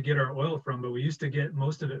where we get our oil from, but we used to get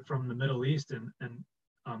most of it from the Middle East and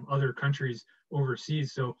other countries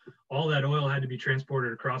overseas. So all that oil had to be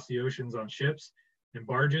transported across the oceans on ships and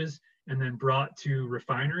barges and then brought to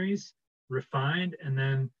refineries, refined, and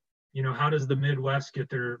then, you know, how does the Midwest get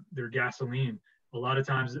their gasoline? A lot of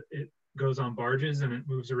times it goes on barges and it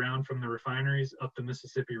moves around from the refineries up the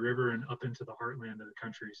Mississippi River and up into the heartland of the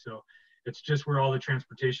country. So it's just where all the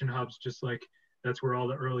transportation hubs, just like that's where all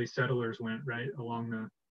the early settlers went, right, along the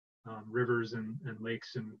rivers and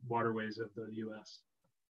lakes and waterways of the US.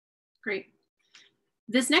 Great.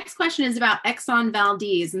 This next question is about Exxon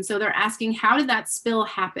Valdez. And so they're asking, how did that spill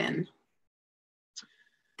happen?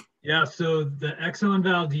 Yeah, so the Exxon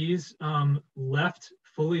Valdez left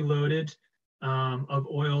fully loaded of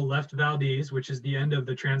oil, left Valdez, which is the end of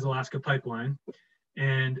the Trans-Alaska Pipeline,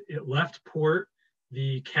 and it left port.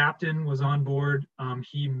 The captain was on board.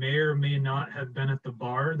 He may or may not have been at the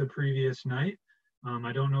bar the previous night.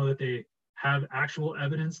 I don't know that they have actual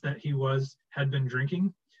evidence that he had been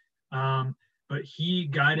drinking, but he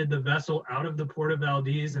guided the vessel out of the port of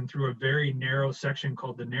Valdez and through a very narrow section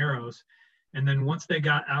called the Narrows. And then once they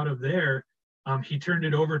got out of there, he turned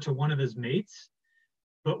it over to one of his mates.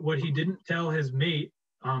 But what he didn't tell his mate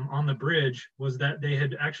on the bridge was that they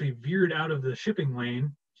had actually veered out of the shipping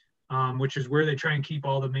lane, which is where they try and keep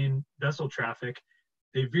all the main vessel traffic.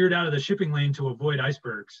 They veered out of the shipping lane to avoid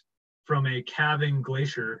icebergs from a calving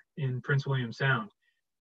glacier in Prince William Sound.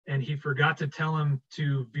 and he forgot to tell him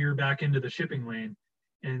to veer back into the shipping lane.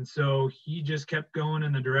 And so he just kept going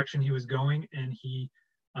in the direction he was going, and he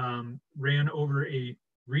ran over a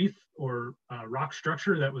reef or rock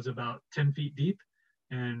structure that was about 10 feet deep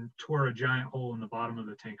and tore a giant hole in the bottom of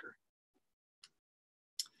the tanker.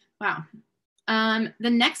 Wow. The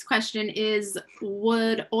next question is,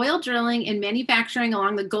 would oil drilling and manufacturing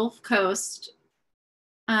along the Gulf Coast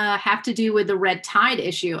have to do with the red tide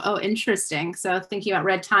issue? Oh, interesting. So thinking about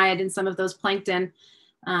red tide and some of those plankton,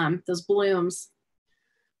 those blooms.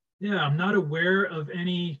 Yeah, I'm not aware of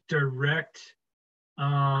any direct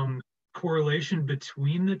correlation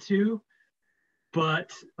between the two,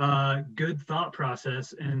 but good thought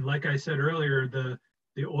process. And like I said earlier, the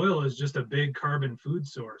oil is just a big carbon food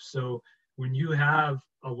source. So when you have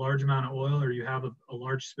a large amount of oil, or you have a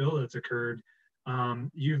large spill that's occurred,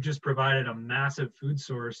 you've just provided a massive food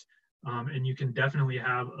source, and you can definitely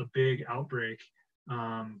have a big outbreak,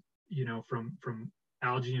 you know, from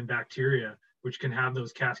algae and bacteria, which can have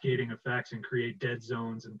those cascading effects and create dead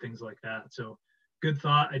zones and things like that. So good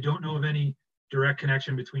thought. I don't know of any direct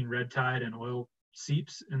connection between red tide and oil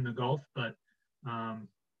seeps in the Gulf, but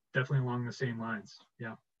definitely along the same lines.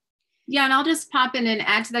 Yeah. Yeah, and I'll just pop in and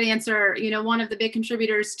add to that answer. You know, one of the big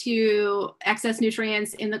contributors to excess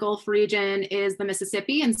nutrients in the Gulf region is the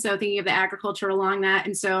Mississippi. And so thinking of the agriculture along that.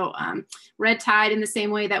 And so red tide, in the same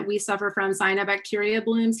way that we suffer from cyanobacteria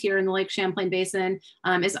blooms here in the Lake Champlain Basin,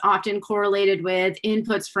 is often correlated with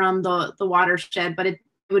inputs from the watershed. But it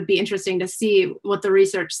would be interesting to see what the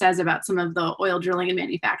research says about some of the oil drilling and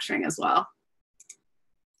manufacturing as well.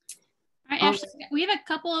 All right, Ashley, we have a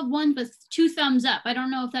couple of ones with 2 thumbs up. I don't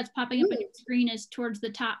know if that's popping up on your screen as towards the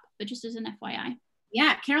top, but just as an FYI.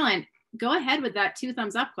 Yeah, Caroline, go ahead with that 2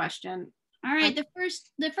 thumbs up question. All right, the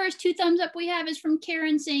first 2 thumbs up we have is from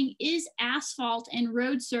Karen saying, is asphalt and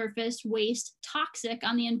road surface waste toxic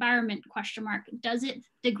on the environment, ? Does it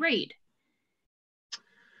degrade?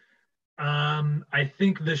 I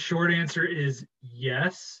think the short answer is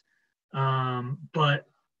yes, but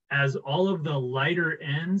as all of the lighter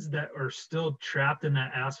ends that are still trapped in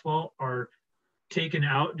that asphalt are taken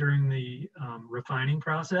out during the refining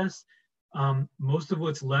process, most of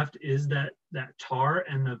what's left is that tar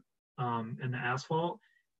and the asphalt,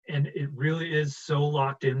 and it really is so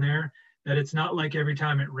locked in there that it's not like every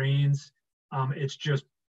time it rains, it's just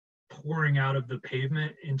pouring out of the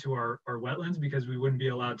pavement into our wetlands, because we wouldn't be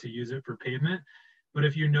allowed to use it for pavement. But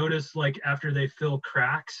if you notice, like after they fill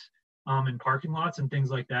cracks in parking lots and things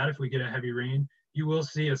like that, if we get a heavy rain, you will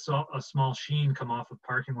see a small sheen come off of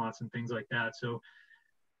parking lots and things like that. So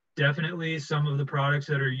definitely some of the products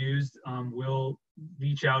that are used will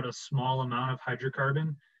leach out a small amount of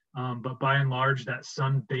hydrocarbon, but by and large, that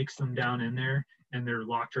sun bakes them down in there and they're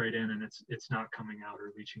locked right in, and it's not coming out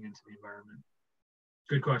or leaching into the environment.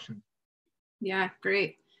 Good question. Yeah,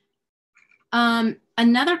 great.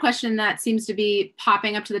 Another question that seems to be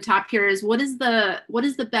popping up to the top here is, what is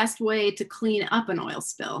the best way to clean up an oil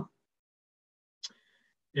spill?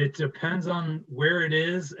 It depends on where it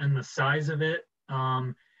is and the size of it.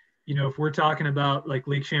 You know, if we're talking about like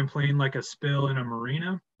Lake Champlain, like a spill in a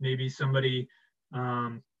marina, maybe somebody,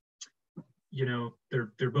 you know,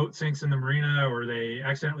 their boat sinks in the marina, or they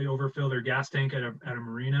accidentally overfill their gas tank at a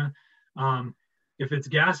marina. If it's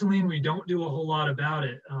gasoline, we don't do a whole lot about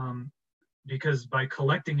it, because by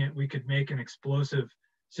collecting it, we could make an explosive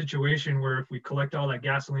situation where if we collect all that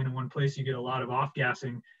gasoline in one place, you get a lot of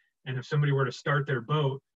off-gassing. And if somebody were to start their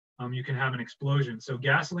boat, you can have an explosion. So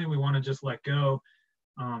gasoline, we want to just let go.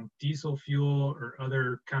 Diesel fuel or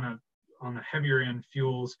other kind of on the heavier end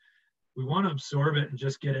fuels, we want to absorb it and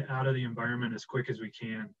just get it out of the environment as quick as we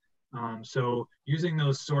can. So using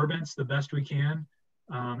those sorbents the best we can,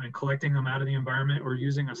 and collecting them out of the environment, or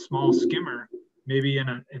using a small skimmer, maybe in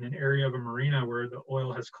an area of a marina where the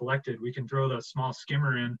oil has collected, we can throw the small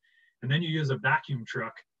skimmer in, and then you use a vacuum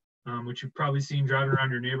truck, which you've probably seen driving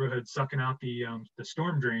around your neighborhood, sucking out the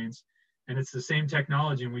storm drains. And it's the same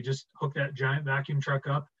technology, and we just hook that giant vacuum truck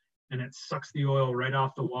up, and it sucks the oil right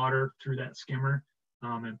off the water through that skimmer,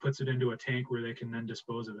 and puts it into a tank where they can then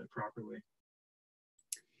dispose of it properly.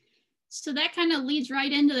 So that kind of leads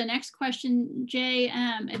right into the next question, Jay.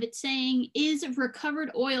 If it's saying, is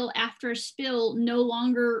recovered oil after a spill no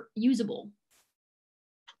longer usable?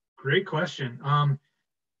 Great question.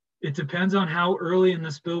 It depends on how early in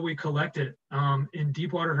the spill we collect it. In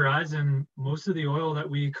Deepwater Horizon, most of the oil that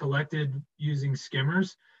we collected using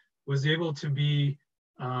skimmers was able to be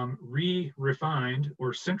re-refined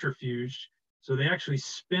or centrifuged. So they actually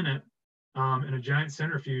spin it in a giant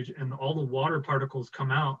centrifuge, and all the water particles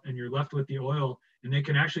come out, and you're left with the oil, and they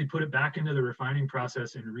can actually put it back into the refining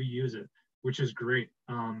process and reuse it. which is great.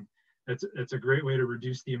 That's a great way to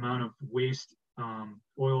reduce the amount of waste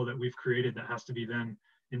oil that we've created that has to be then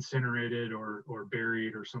incinerated or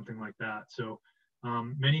buried or something like that. So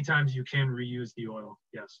many times you can reuse the oil,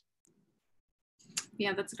 yes.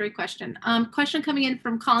 Yeah, that's a great question. Question coming in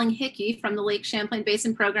from Colleen Hickey from the Lake Champlain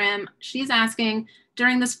Basin program. She's asking,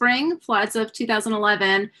 during the spring floods of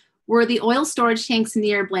 2011, were the oil storage tanks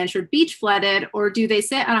near Blanchard Beach flooded, or do they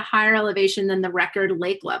sit at a higher elevation than the record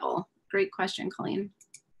lake level? Great question, Colleen.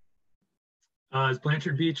 Is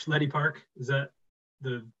Blanchard Beach Letty Park? Is that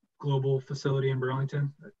the global facility in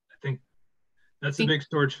Burlington? I think that's the big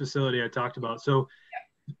storage facility I talked about. So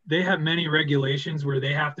they have many regulations where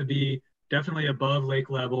they have to be definitely above lake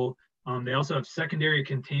level. They also have secondary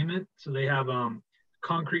containment. So they have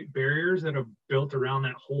concrete barriers that are built around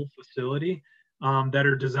that whole facility that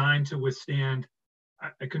are designed to withstand,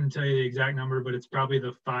 I couldn't tell you the exact number, but it's probably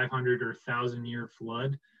the 500 or 1,000 year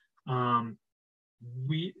flood. The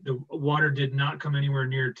water did not come anywhere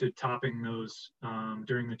near to topping those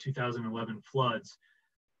during the 2011 floods.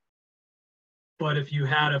 But if you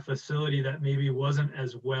had a facility that maybe wasn't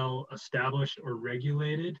as well established or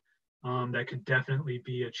regulated, that could definitely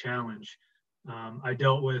be a challenge. I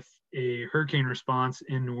dealt with a hurricane response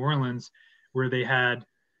in New Orleans where they had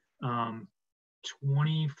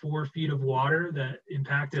 24 feet of water that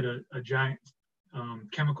impacted a giant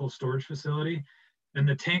chemical storage facility. And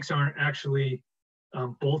the tanks aren't actually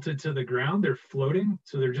bolted to the ground, they're floating.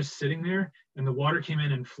 So they're just sitting there, and the water came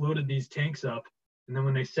in and floated these tanks up. And then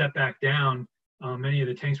when they set back down, many of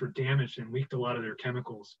the tanks were damaged and leaked a lot of their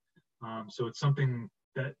chemicals. So it's something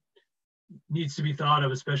that needs to be thought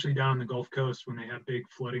of, especially down on the Gulf Coast when they have big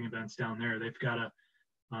flooding events down there. They've got to,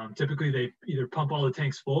 typically they either pump all the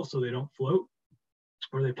tanks full so they don't float,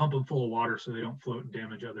 or they pump them full of water so they don't float and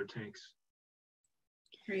damage other tanks.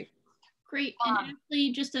 Great. Great. And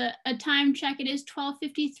actually, just a time check, it is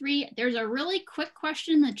 12:53. There's a really quick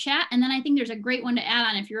question in the chat, and then I think there's a great one to add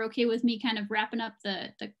on if you're okay with me kind of wrapping up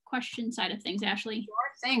the question side of things, Ashley.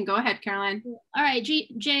 Sure thing. Go ahead, Caroline. All right,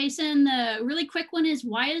 Jason, the really quick one is,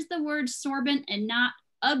 why is the word sorbent and not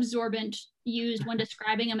absorbent used when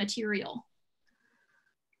describing a material?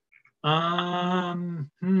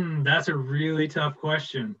 That's a really tough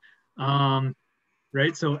question.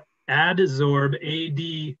 Right, so adsorb,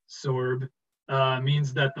 adsorb,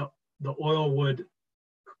 means that the oil would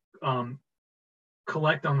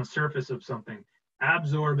collect on the surface of something.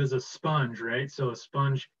 Absorb is a sponge, right? So a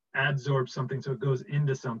sponge adsorbs something, so it goes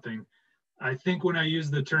into something. I think when I use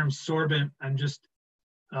the term sorbent, I'm just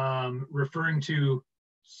referring to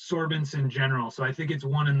sorbents in general. So I think it's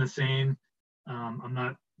one and the same. I'm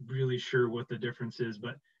not really sure what the difference is,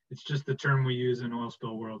 but it's just the term we use in oil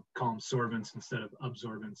spill world, call them sorbents instead of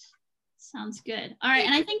absorbents. Sounds good. All right,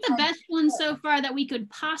 and I think the best one so far that we could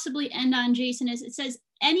possibly end on, Jason, is it says,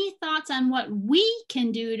 any thoughts on what we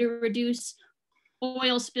can do to reduce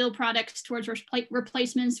oil spill products towards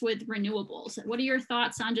replacements with renewables? What are your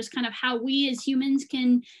thoughts on just kind of how we as humans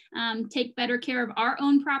can take better care of our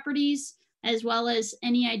own properties, as well as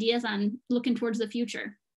any ideas on looking towards the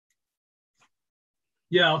future?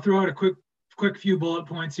 Yeah, I'll throw out a quick few bullet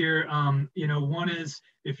points here. One is,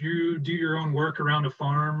 if you do your own work around a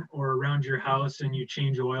farm or around your house and you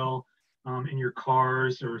change oil in your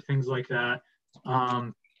cars or things like that,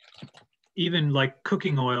 even like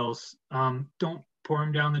cooking oils, don't pour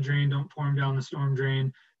them down the drain, don't pour them down the storm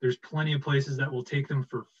drain. There's plenty of places that will take them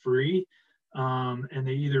for free, and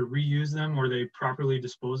they either reuse them or they properly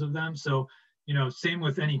dispose of them. So, same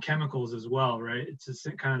with any chemicals as well, right? It's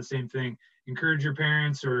kind of the same thing. Encourage your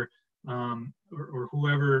parents or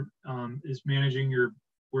whoever is managing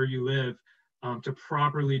where you live to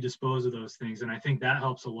properly dispose of those things. And I think that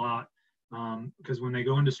helps a lot, because when they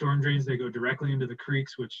go into storm drains, they go directly into the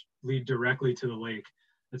creeks, which lead directly to the lake.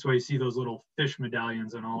 That's why you see those little fish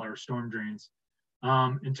medallions on all our storm drains.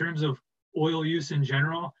 In terms of oil use in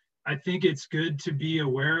general, I think it's good to be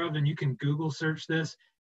aware of, and you can Google search this,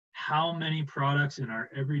 how many products in our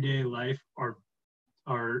everyday life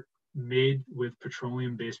are made with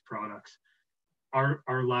petroleum-based products.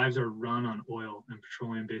 Our lives are run on oil and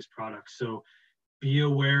petroleum-based products. So be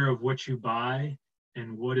aware of what you buy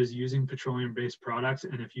and what is using petroleum-based products.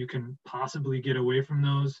 And if you can possibly get away from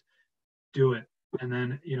those, do it. And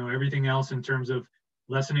then, everything else in terms of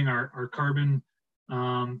lessening our carbon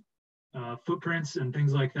footprints and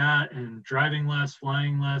things like that, and driving less,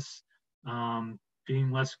 flying less,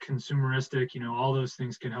 being less consumeristic, all those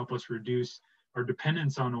things can help us reduce our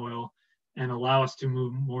dependence on oil and allow us to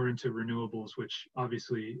move more into renewables, which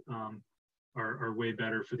obviously are way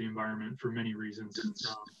better for the environment for many reasons,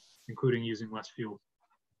 including using less fuel.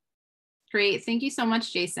 Great, thank you so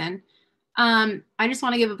much, Jason. I just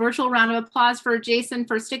want to give a virtual round of applause for Jason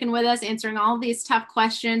for sticking with us, answering all of these tough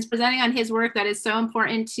questions, presenting on his work that is so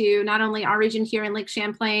important to not only our region here in Lake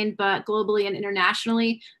Champlain, but globally and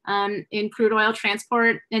internationally in crude oil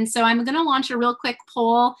transport. And so I'm going to launch a real quick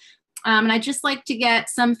poll. And I'd just like to get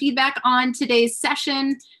some feedback on today's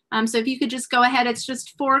session. So if you could just go ahead, it's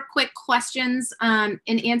just 4 quick questions and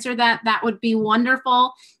answer that would be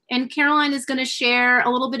wonderful. And Caroline is going to share a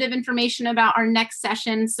little bit of information about our next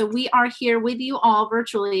session. So we are here with you all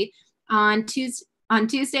virtually on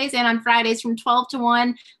Tuesdays and on Fridays from 12 to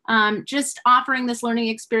 1, just offering this learning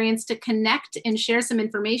experience to connect and share some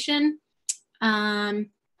information. And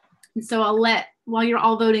so while you're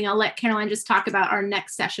all voting, I'll let Caroline just talk about our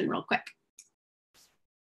next session real quick.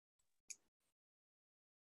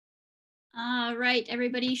 All right,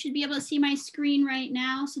 everybody, you should be able to see my screen right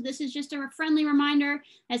now. So this is just a friendly reminder.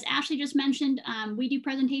 As Ashley just mentioned, we do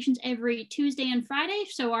presentations every Tuesday and Friday.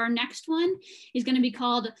 So our next one is going to be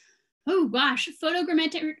called, oh gosh,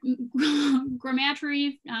 Photogrammetry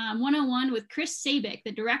 101 with Chris Sabick,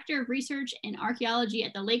 the Director of Research and Archaeology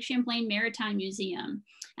at the Lake Champlain Maritime Museum.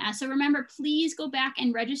 So remember, please go back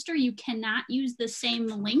and register. You cannot use the same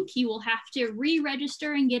link. You will have to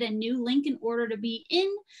re-register and get a new link in order to be in.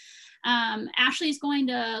 Ashley is going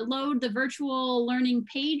to load the virtual learning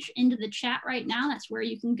page into the chat right now. That's where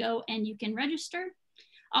you can go and you can register.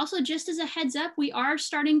 Also, just as a heads up, we are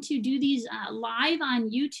starting to do these live on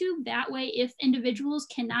YouTube. That way, if individuals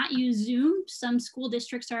cannot use Zoom, some school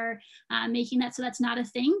districts are making that so that's not a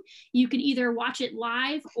thing. You can either watch it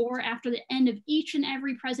live or after the end of each and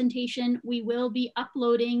every presentation, we will be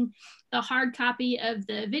uploading the hard copy of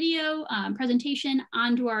the video presentation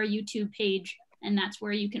onto our YouTube page. And that's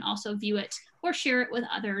where you can also view it or share it with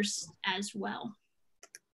others as well.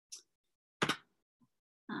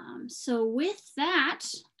 So with that,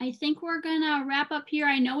 I think we're gonna wrap up here.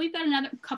 I know we've got another couple